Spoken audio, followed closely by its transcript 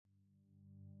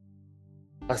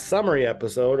a summary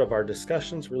episode of our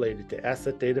discussions related to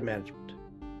asset data management.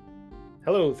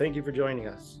 Hello, thank you for joining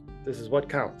us. This is What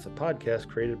Counts, a podcast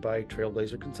created by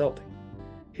Trailblazer Consulting.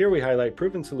 Here we highlight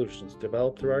proven solutions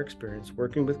developed through our experience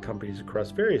working with companies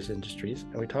across various industries,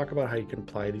 and we talk about how you can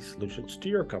apply these solutions to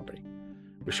your company.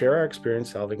 We share our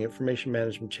experience solving information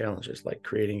management challenges like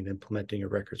creating and implementing a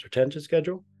records retention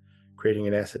schedule, creating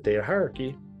an asset data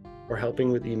hierarchy, or helping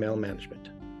with email management.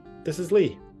 This is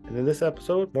Lee, and in this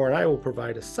episode, Moore and I will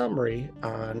provide a summary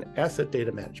on asset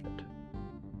data management.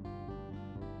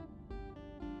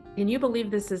 Can you believe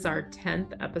this is our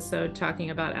 10th episode talking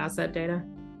about asset data?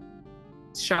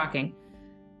 It's shocking.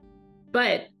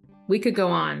 But we could go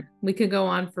on. We could go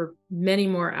on for many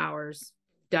more hours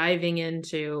diving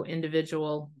into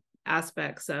individual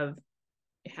aspects of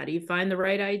how do you find the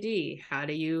right ID? How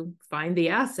do you find the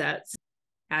assets?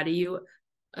 How do you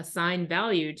assign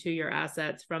value to your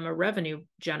assets from a revenue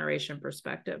generation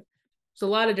perspective? There's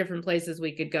a lot of different places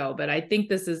we could go, but I think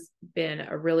this has been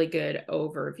a really good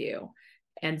overview.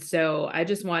 And so I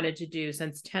just wanted to do,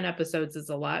 since 10 episodes is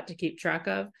a lot to keep track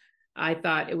of, I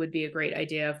thought it would be a great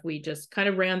idea if we just kind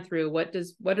of ran through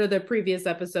what are the previous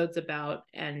episodes about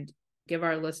and give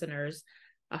our listeners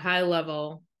a high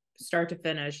level, start to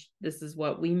finish. This is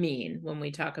what we mean when we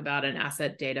talk about an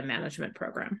asset data management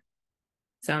program.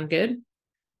 Sound good?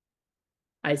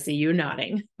 I see you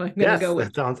nodding. Yes,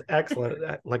 that sounds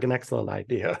excellent, like an excellent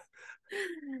idea.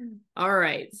 All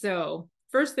right. So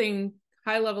first thing,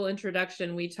 high level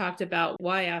introduction, we talked about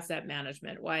why asset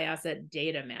management, why asset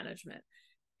data management.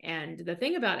 And the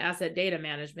thing about asset data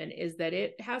management is that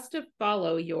it has to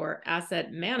follow your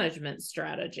asset management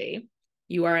strategy.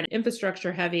 You are an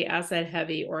infrastructure heavy, asset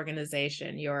heavy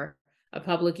organization. You're a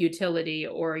public utility,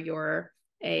 or you're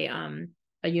a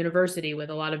university with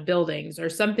a lot of buildings, or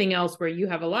something else where you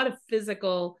have a lot of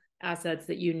physical assets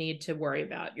that you need to worry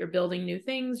about. You're building new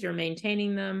things, you're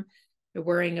maintaining them, you're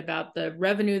worrying about the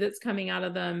revenue that's coming out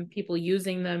of them, people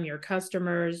using them, your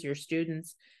customers, your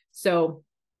students. So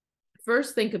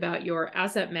first, think about your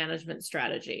asset management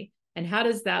strategy and how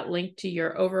does that link to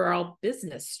your overall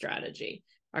business strategy?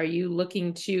 Are you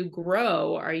looking to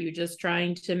grow? Are you just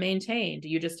trying to maintain? Do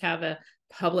you just have a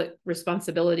public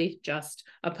responsibility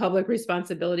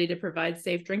to provide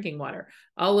safe drinking water?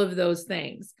 All of those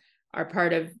things are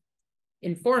part of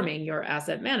informing your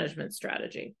asset management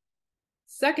strategy.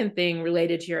 Second thing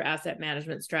related to your asset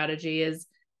management strategy is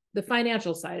the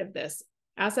financial side of this.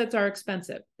 Assets are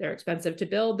expensive. They're expensive to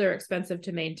build. They're expensive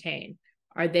to maintain.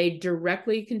 Are they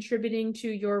directly contributing to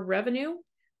your revenue,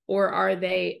 or are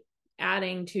they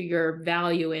adding to your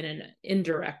value in an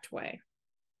indirect way?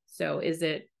 So is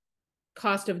it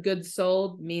cost of goods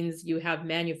sold means you have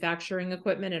manufacturing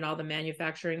equipment and all the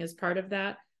manufacturing is part of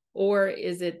that? Or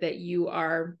is it that you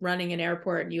are running an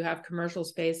airport and you have commercial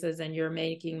spaces and you're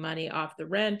making money off the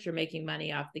rent, you're making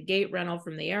money off the gate rental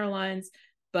from the airlines,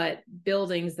 but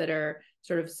buildings that are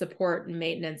sort of support and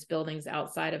maintenance buildings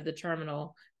outside of the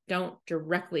terminal don't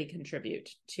directly contribute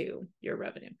to your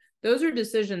revenue? Those are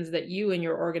decisions that you and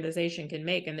your organization can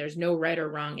make, and there's no right or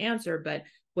wrong answer, but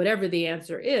whatever the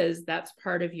answer is, that's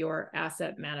part of your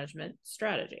asset management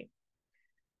strategy.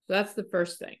 So that's the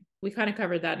first thing. We kind of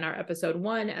covered that in our episode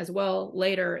 1 as well,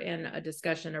 later in a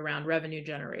discussion around revenue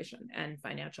generation and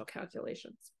financial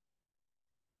calculations.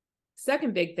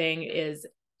 Second big thing is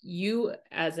you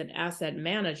as an asset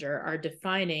manager are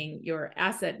defining your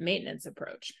asset maintenance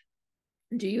approach.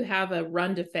 Do you have a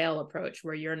run to fail approach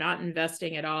where you're not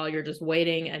investing at all, you're just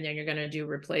waiting, and then you're going to do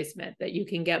replacement, that you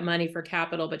can get money for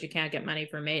capital, but you can't get money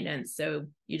for maintenance, so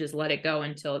you just let it go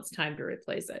until it's time to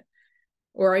replace it?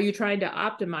 Or are you trying to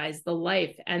optimize the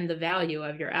life and the value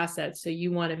of your assets, so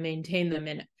you want to maintain them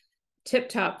in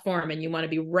tip-top form and you want to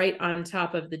be right on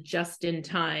top of the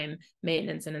just-in-time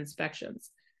maintenance and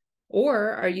inspections?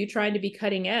 Or are you trying to be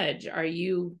cutting edge? Are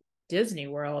you Disney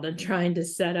World and trying to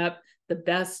set up the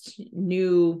best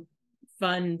new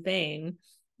fun thing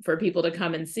for people to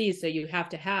come and see? So you have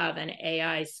to have an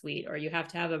AI suite, or you have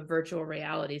to have a virtual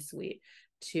reality suite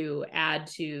to add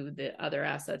to the other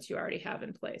assets you already have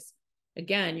in place.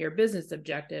 Again, your business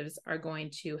objectives are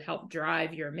going to help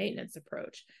drive your maintenance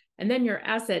approach. And then your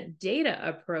asset data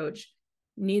approach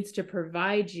needs to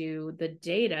provide you the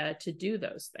data to do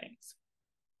those things.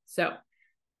 So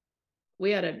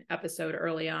we had an episode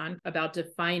early on about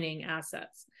defining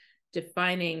assets,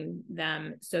 defining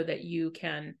them so that you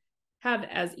can have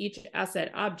as each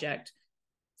asset object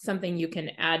something you can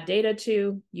add data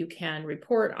to, you can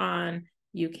report on,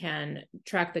 you can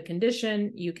track the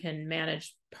condition, you can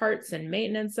manage parts and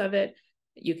maintenance of it,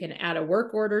 you can add a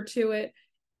work order to it.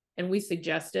 And we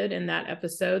suggested in that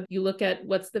episode, you look at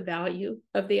what's the value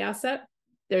of the asset.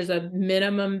 there's a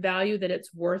minimum value that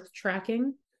it's worth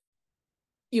tracking.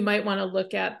 You might want to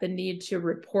look at the need to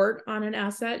report on an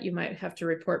asset. You might have to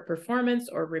report performance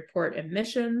or report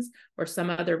emissions or some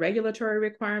other regulatory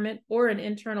requirement or an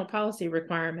internal policy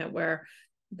requirement where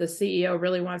the CEO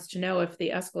really wants to know if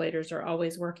the escalators are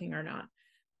always working or not.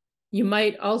 You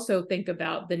might also think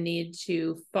about the need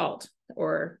to fault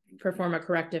or perform a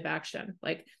corrective action.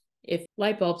 Like if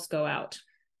light bulbs go out,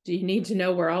 do you need to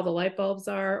know where all the light bulbs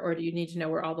are, or do you need to know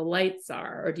where all the lights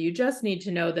are? Or do you just need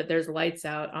to know that there's lights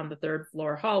out on the third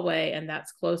floor hallway and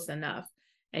that's close enough?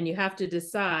 And you have to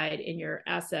decide in your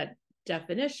asset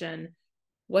definition,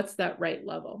 what's that right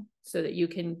level so that you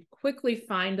can quickly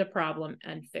find the problem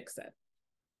and fix it.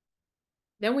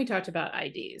 Then we talked about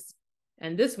IDs.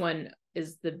 And this one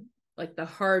is the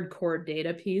hardcore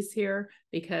data piece here,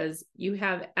 because you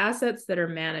have assets that are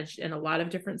managed in a lot of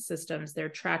different systems. They're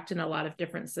tracked in a lot of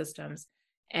different systems,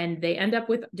 and they end up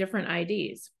with different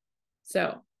IDs.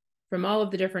 So from all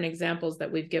of the different examples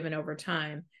that we've given over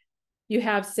time, you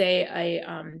have, say,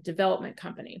 a development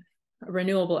company, a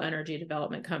renewable energy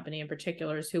development company in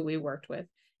particular is who we worked with.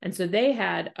 And so they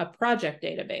had a project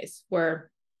database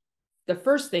where the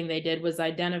first thing they did was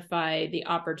identify the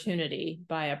opportunity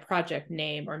by a project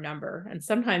name or number. And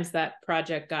sometimes that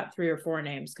project got 3 or 4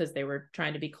 names because they were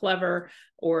trying to be clever,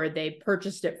 or they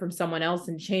purchased it from someone else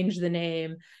and changed the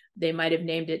name. They might have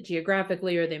named it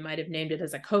geographically, or they might have named it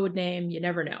as a code name. You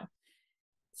never know.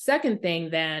 Second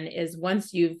thing then is,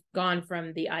 once you've gone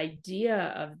from the idea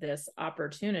of this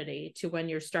opportunity to when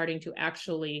you're starting to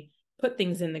actually put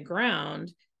things in the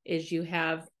ground, is you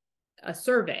have a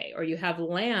survey, or you have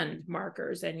land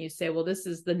markers, and you say, well, this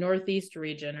is the Northeast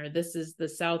region, or this is the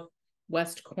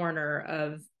Southwest corner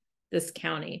of this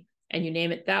county, and you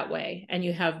name it that way. And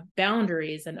you have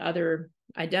boundaries and other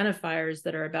identifiers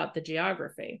that are about the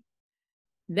geography.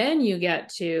 Then you get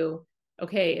to,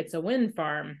 okay, it's a wind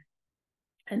farm,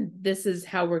 and this is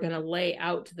how we're going to lay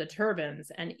out the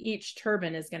turbines. And each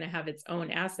turbine is going to have its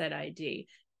own asset ID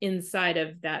inside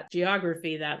of that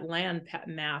geography, that land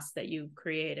mass that you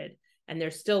created. And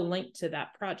they're still linked to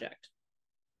that project.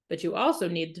 But you also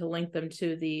need to link them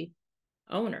to the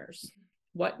owners.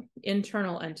 What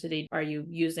internal entity are you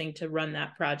using to run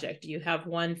that project? Do you have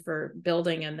one for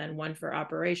building and then one for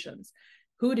operations?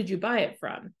 Who did you buy it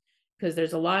from? Because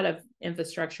there's a lot of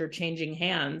infrastructure changing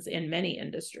hands in many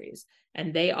industries,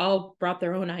 and they all brought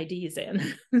their own IDs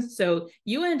in. So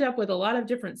you end up with a lot of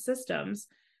different systems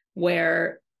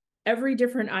where every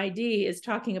different ID is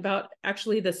talking about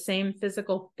actually the same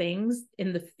physical things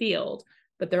in the field,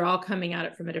 but they're all coming at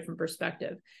it from a different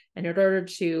perspective. And in order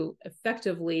to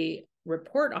effectively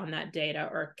report on that data,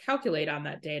 or calculate on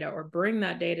that data, or bring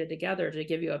that data together to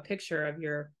give you a picture of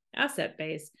your asset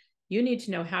base, you need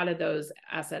to know, how do those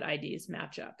asset IDs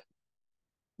match up?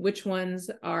 Which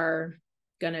ones are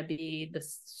going to be the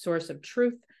source of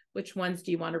truth? Which ones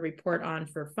do you want to report on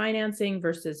for financing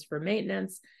versus for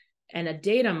maintenance? And a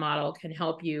data model can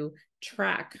help you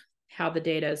track how the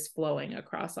data is flowing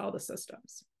across all the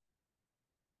systems.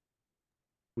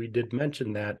 We did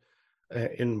mention that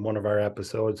in one of our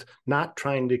episodes, not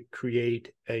trying to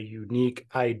create a unique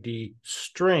ID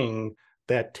string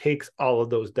that takes all of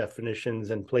those definitions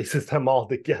and places them all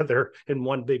together in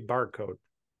one big barcode.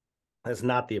 That's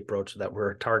not the approach that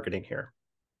we're targeting here.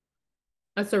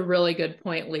 That's a really good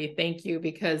point, Lee. Thank you,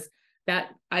 because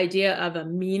that idea of a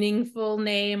meaningful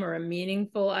name or a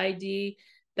meaningful ID,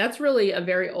 that's really a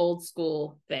very old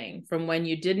school thing from when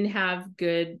you didn't have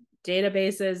good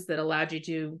databases that allowed you to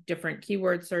do different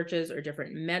keyword searches or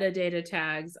different metadata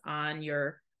tags on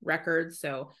your records.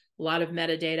 So a lot of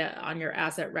metadata on your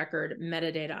asset record,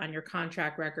 metadata on your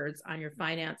contract records, on your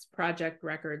finance project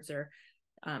records, or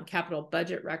capital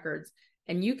budget records.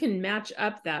 And you can match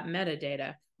up that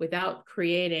metadata without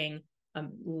creating a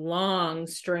long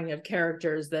string of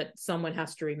characters that someone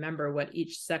has to remember what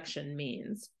each section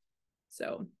means.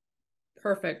 So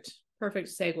perfect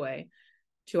segue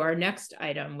to our next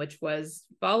item, which was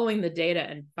following the data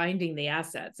and finding the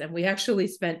assets. And we actually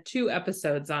spent 2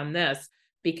 episodes on this,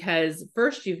 because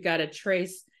first you've got to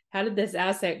trace, how did this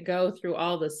asset go through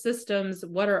all the systems?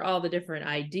 What are all the different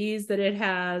IDs that it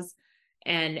has?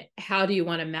 And how do you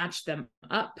want to match them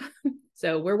up?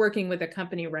 So we're working with a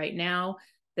company right now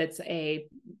that's a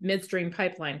midstream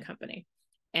pipeline company.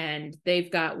 And they've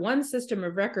got one system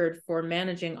of record for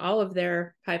managing all of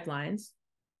their pipelines.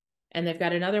 And they've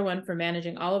got another one for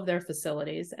managing all of their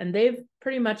facilities. And they've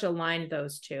pretty much aligned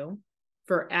those 2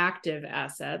 for active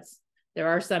assets. There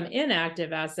are some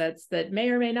inactive assets that may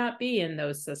or may not be in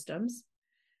those systems.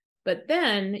 But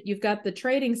then you've got the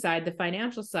trading side, the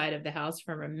financial side of the house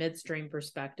from a midstream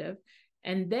perspective.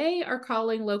 And they are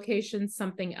calling locations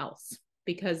something else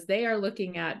because they are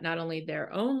looking at not only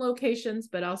their own locations,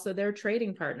 but also their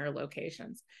trading partner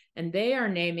locations. And they are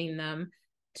naming them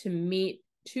to meet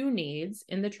two needs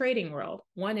in the trading world.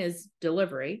 One is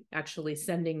delivery, actually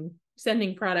sending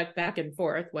product back and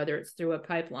forth, whether it's through a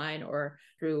pipeline or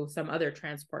through some other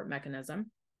transport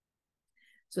mechanism.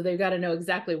 So they've got to know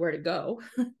exactly where to go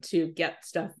to get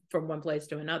stuff from one place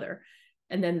to another.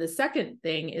 And then the second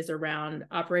thing is around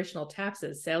operational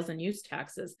taxes, sales and use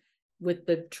taxes. With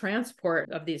the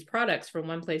transport of these products from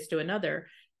one place to another,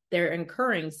 they're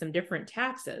incurring some different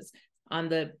taxes. On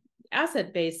the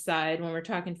asset-based side, when we're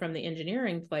talking from the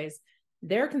engineering place,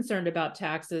 they're concerned about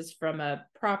taxes from a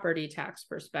property tax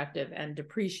perspective and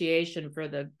depreciation for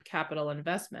the capital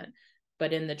investment.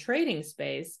 But in the trading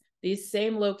space, these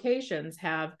same locations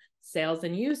have sales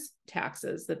and use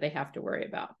taxes that they have to worry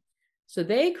about. So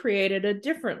they created a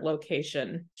different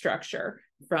location structure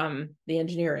from the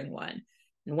engineering one.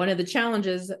 And one of the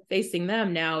challenges facing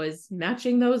them now is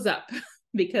matching those up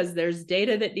because there's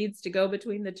data that needs to go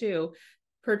between the two,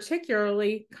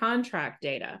 particularly contract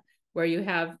data, where you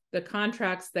have the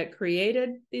contracts that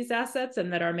created these assets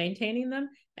and that are maintaining them,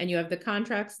 and you have the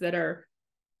contracts that are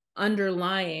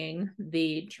underlying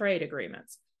the trade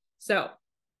agreements. So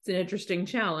it's an interesting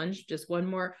challenge. Just one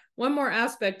more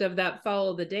aspect of that,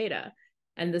 follow the data.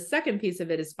 And the second piece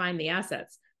of it is find the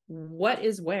assets. What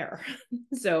is where?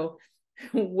 So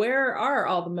where are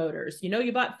all the motors?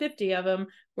 You bought 50 of them.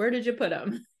 Where did you put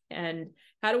them? And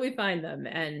how do we find them?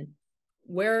 And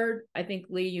where, I think,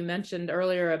 Lee, you mentioned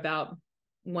earlier about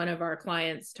one of our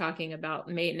clients talking about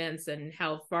maintenance and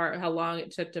how long it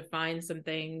took to find some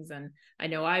things. And I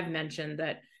know I've mentioned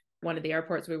that one of the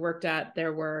airports we worked at,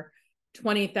 there were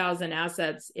 20,000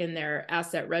 assets in their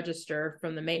asset register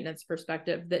from the maintenance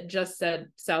perspective that just said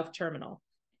South Terminal.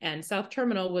 And South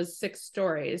Terminal was 6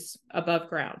 stories above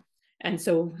ground. And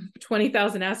so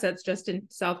 20,000 assets just in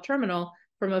South Terminal,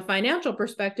 from a financial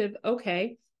perspective,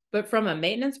 okay. But from a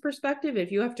maintenance perspective,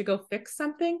 if you have to go fix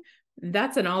something,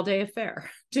 that's an all-day affair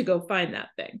to go find that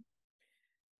thing.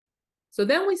 So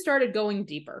then we started going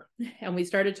deeper and we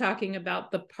started talking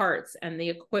about the parts and the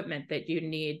equipment that you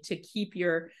need to keep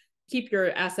your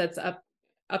assets up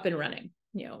and running,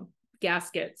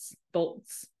 gaskets,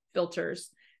 bolts, filters.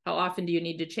 How often do you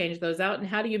need to change those out? And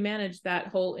how do you manage that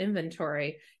whole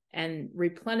inventory and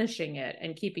replenishing it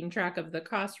and keeping track of the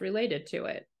costs related to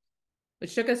it?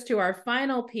 Which took us to our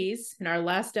final piece in our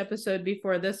last episode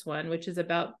before this one, which is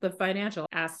about the financial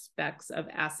aspects of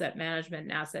asset management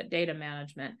and asset data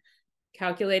management,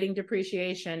 calculating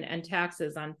depreciation and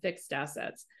taxes on fixed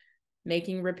assets,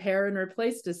 making repair and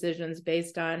replace decisions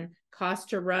based on cost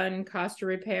to run, cost to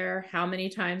repair, how many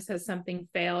times has something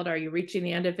failed, are you reaching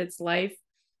the end of its life,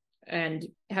 and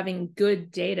having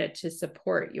good data to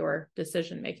support your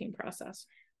decision-making process.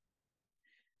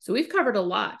 So we've covered a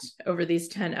lot over these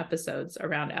 10 episodes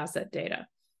around asset data.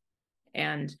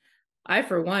 And I,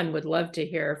 for one, would love to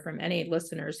hear from any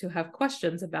listeners who have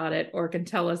questions about it or can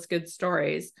tell us good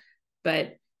stories.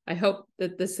 But I hope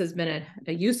that this has been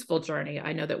a useful journey.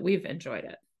 I know that we've enjoyed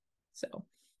it. So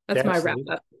that's my wrap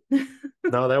up.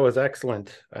 No, that was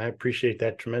excellent. I appreciate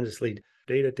that tremendously.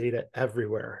 Data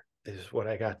everywhere is what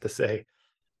I got to say.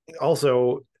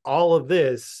 Also, all of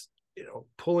this,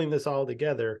 pulling this all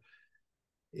together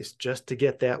is just to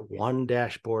get that one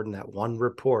dashboard and that one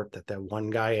report that one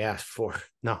guy asked for.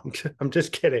 No, I'm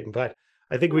just kidding. But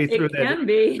I think we threw that. Can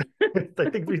be. I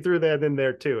think we threw that in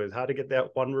there too, is how to get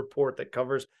that one report that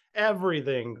covers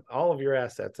everything, all of your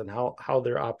assets and how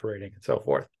they're operating and so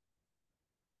forth.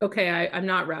 Okay, I'm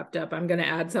not wrapped up. I'm going to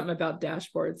add something about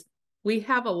dashboards. We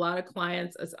have a lot of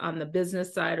clients on the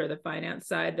business side or the finance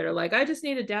side that are like, I just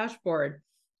need a dashboard.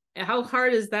 How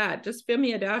hard is that? Just give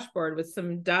me a dashboard with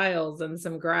some dials and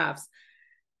some graphs.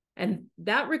 And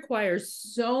that requires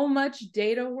so much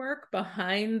data work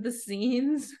behind the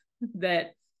scenes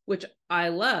which I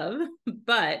love,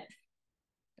 but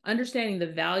understanding the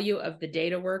value of the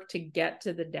data work to get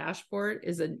to the dashboard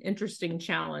is an interesting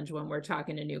challenge when we're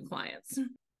talking to new clients.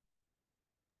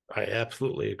 I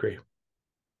absolutely agree.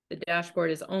 The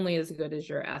dashboard is only as good as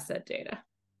your asset data.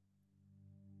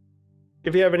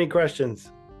 If you have any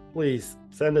questions, please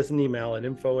send us an email at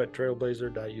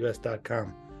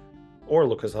info@trailblazer.us.com or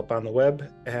look us up on the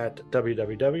web at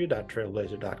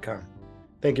www.trailblazer.com.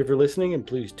 Thank you for listening, and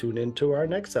please tune in to our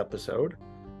next episode.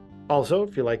 Also,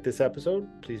 if you like this episode,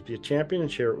 please be a champion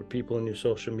and share it with people in your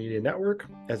social media network.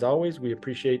 As always, we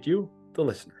appreciate you, the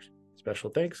listeners. Special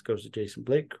thanks goes to Jason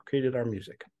Blake, who created our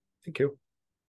music. Thank you.